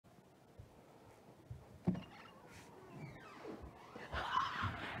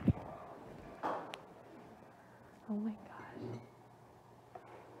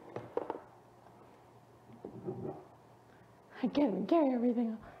can't even carry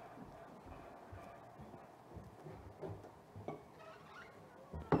everything.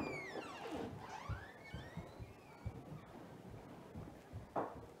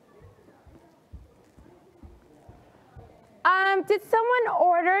 Did someone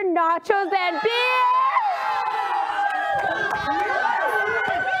order nachos and beer?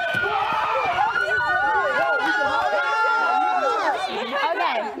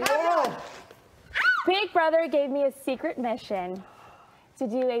 Okay. Big Brother gave me a secret mission to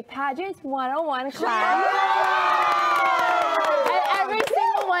do a Pageant 101 class. And every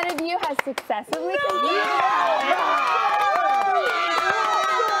single one of you has successfully completed it.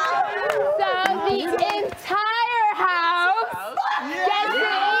 So the entire house gets to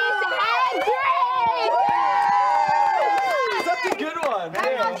eat and drink! That's a good one.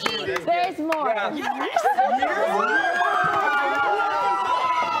 There's more.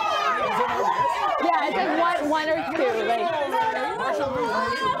 Yeah, it's like one or two. Like. I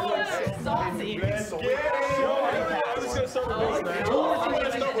was gonna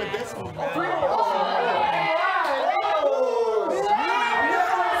start with this one.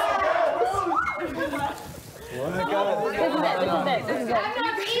 This is it.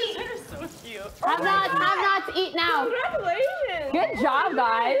 Have not to eat now. Congratulations. Good job,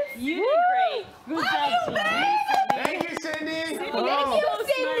 guys. You did great. Good job, Thank you, Cindy. Thank you,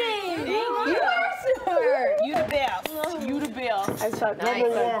 Cindy. You are super. You the best. You the best. I'm so nice.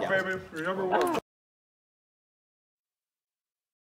 Number one, baby. Number one.